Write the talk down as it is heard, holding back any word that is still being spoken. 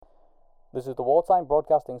This is the Wartime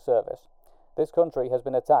Broadcasting Service. This country has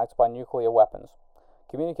been attacked by nuclear weapons.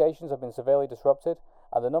 Communications have been severely disrupted,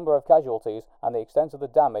 and the number of casualties and the extent of the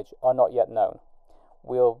damage are not yet known.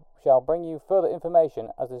 We shall bring you further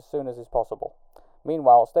information as soon as is possible.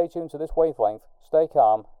 Meanwhile, stay tuned to this wavelength, stay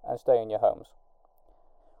calm, and stay in your homes.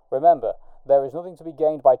 Remember, there is nothing to be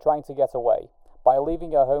gained by trying to get away. By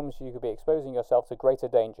leaving your homes, you could be exposing yourself to greater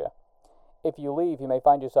danger. If you leave, you may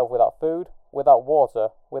find yourself without food, without water,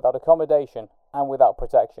 without accommodation, and without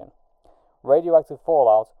protection. Radioactive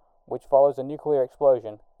fallout, which follows a nuclear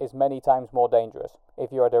explosion, is many times more dangerous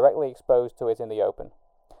if you are directly exposed to it in the open.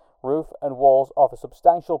 Roof and walls offer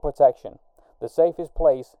substantial protection. The safest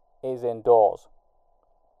place is indoors.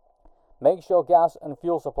 Make sure gas and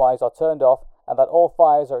fuel supplies are turned off and that all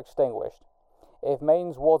fires are extinguished. If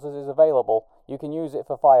mains water is available, you can use it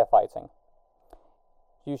for firefighting.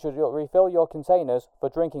 You should refill your containers for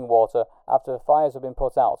drinking water after fires have been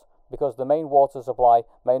put out, because the main water supply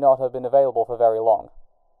may not have been available for very long.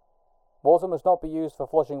 Water must not be used for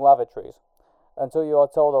flushing lavatories. Until you are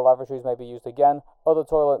told the lavatories may be used again, other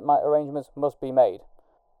toilet arrangements must be made.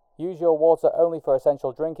 Use your water only for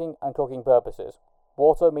essential drinking and cooking purposes.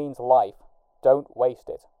 Water means life. Don't waste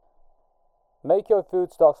it. Make your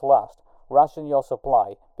food stocks last. Ration your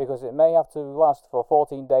supply, because it may have to last for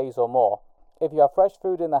 14 days or more. If you have fresh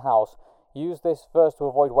food in the house, use this first to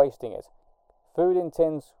avoid wasting it. Food in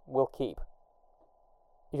tins will keep.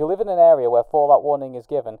 If you live in an area where fallout warning is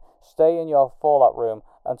given, stay in your fallout room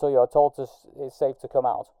until you are told it's safe to come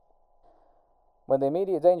out. When the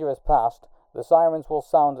immediate danger has passed, the sirens will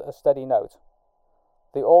sound a steady note.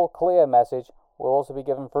 The all clear message will also be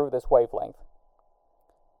given through this wavelength.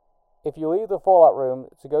 If you leave the fallout room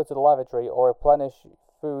to go to the lavatory or replenish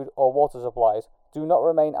food or water supplies, do not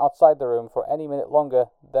remain outside the room for any minute longer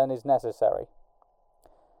than is necessary.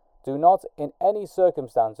 Do not, in any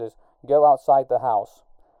circumstances, go outside the house.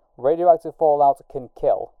 Radioactive fallout can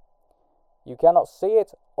kill. You cannot see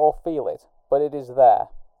it or feel it, but it is there.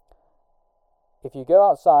 If you go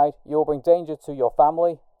outside, you will bring danger to your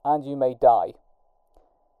family and you may die.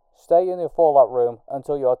 Stay in your fallout room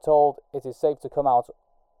until you are told it is safe to come out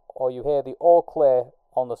or you hear the all clear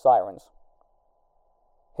on the sirens.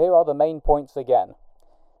 Here are the main points again.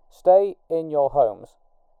 Stay in your homes,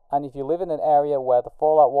 and if you live in an area where the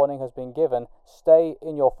fallout warning has been given, stay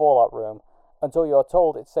in your fallout room until you are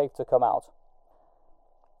told it's safe to come out.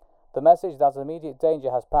 The message that immediate danger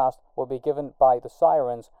has passed will be given by the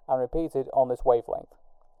sirens and repeated on this wavelength.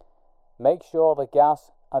 Make sure the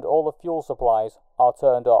gas and all the fuel supplies are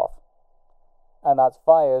turned off, and that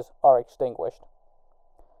fires are extinguished.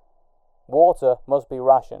 Water must be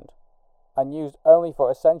rationed and used only for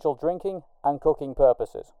essential drinking and cooking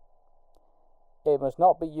purposes. It must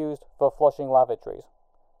not be used for flushing lavatories.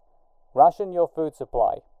 Ration your food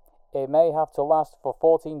supply. It may have to last for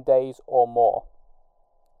 14 days or more.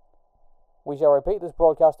 We shall repeat this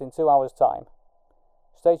broadcast in 2 hours' time.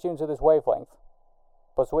 Stay tuned to this wavelength,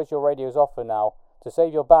 but switch your radios off for now to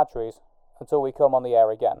save your batteries until we come on the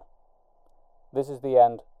air again. This is the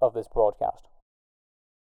end of this broadcast.